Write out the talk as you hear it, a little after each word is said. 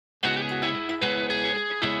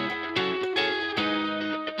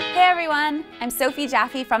everyone, I'm Sophie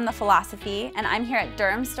Jaffe from the Philosophie, and I'm here at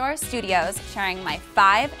Dermstore Studios sharing my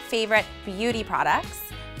 5 favorite beauty products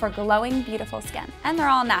for glowing, beautiful skin. And they're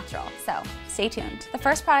all natural, so stay tuned. The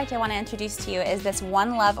first product I want to introduce to you is this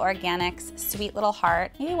One Love Organics Sweet Little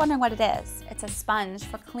Heart. Maybe you're wondering what it is. It's a sponge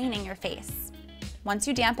for cleaning your face. Once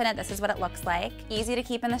you dampen it, this is what it looks like. Easy to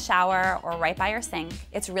keep in the shower or right by your sink.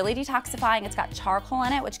 It's really detoxifying. It's got charcoal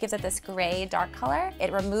in it, which gives it this gray, dark color.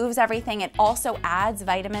 It removes everything. It also adds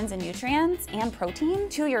vitamins and nutrients and protein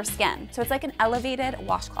to your skin. So it's like an elevated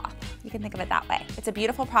washcloth. You can think of it that way. It's a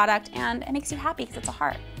beautiful product and it makes you happy because it's a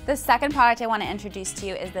heart. The second product I want to introduce to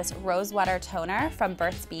you is this Rose Water Toner from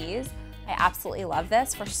Burt's Bees. I absolutely love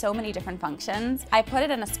this for so many different functions. I put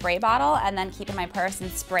it in a spray bottle and then keep it in my purse and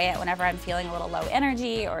spray it whenever I'm feeling a little low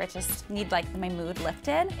energy or just need like my mood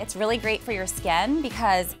lifted. It's really great for your skin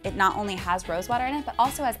because it not only has rose water in it, but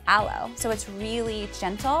also has aloe. So it's really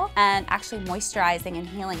gentle and actually moisturizing and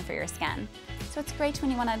healing for your skin. So it's great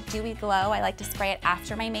when you want a dewy glow. I like to spray it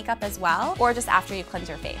after my makeup as well, or just after you cleanse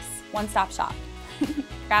your face. One-stop shop.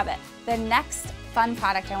 Grab it. The next fun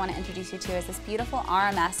product I want to introduce you to is this beautiful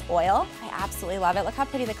RMS oil. I absolutely love it. Look how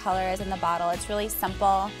pretty the color is in the bottle. It's really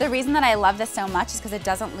simple. The reason that I love this so much is because it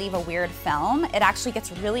doesn't leave a weird film. It actually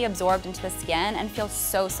gets really absorbed into the skin and feels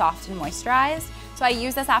so soft and moisturized. So I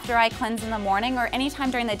use this after I cleanse in the morning or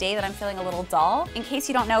anytime during the day that I'm feeling a little dull. In case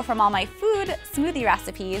you don't know from all my food smoothie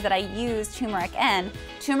recipes that I use turmeric in,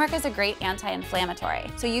 turmeric is a great anti-inflammatory.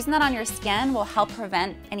 So using that on your skin will help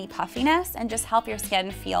prevent any puffiness and just help your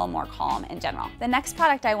skin feel more calm in general. The next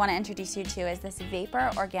product I want to introduce you to is this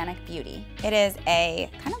Vapor Organic Beauty. It is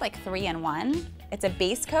a kind of like 3-in-1. It's a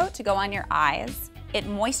base coat to go on your eyes. It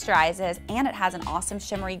moisturizes and it has an awesome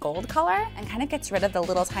shimmery gold color and kind of gets rid of the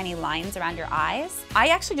little tiny lines around your eyes. I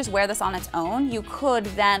actually just wear this on its own. You could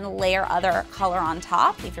then layer other color on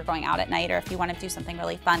top if you're going out at night or if you want to do something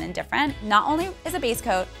really fun and different. Not only is a base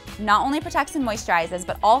coat, not only protects and moisturizes,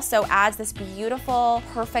 but also adds this beautiful,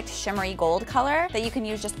 perfect shimmery gold color that you can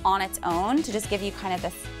use just on its own to just give you kind of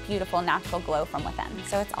this beautiful natural glow from within.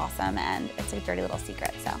 So it's awesome and it's a dirty little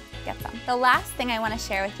secret, so get some. The last thing I want to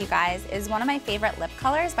share with you guys is one of my favorite lip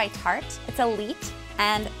colors by Tarte. It's Elite,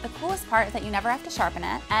 and the coolest part is that you never have to sharpen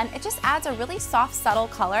it, and it just adds a really soft, subtle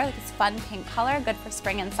color, like this fun pink color, good for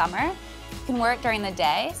spring and summer. You can wear it during the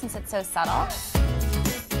day since it's so subtle.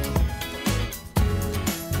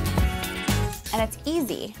 And it's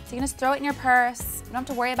easy. So you can just throw it in your purse. You don't have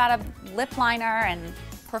to worry about a lip liner and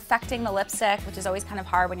perfecting the lipstick, which is always kind of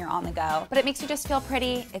hard when you're on the go. But it makes you just feel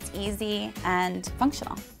pretty, it's easy, and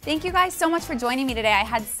functional. Thank you guys so much for joining me today. I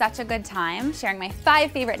had such a good time sharing my 5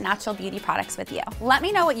 favorite natural beauty products with you. Let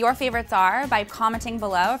me know what your favorites are by commenting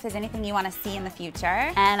below if there's anything you want to see in the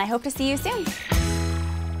future, and I hope to see you soon.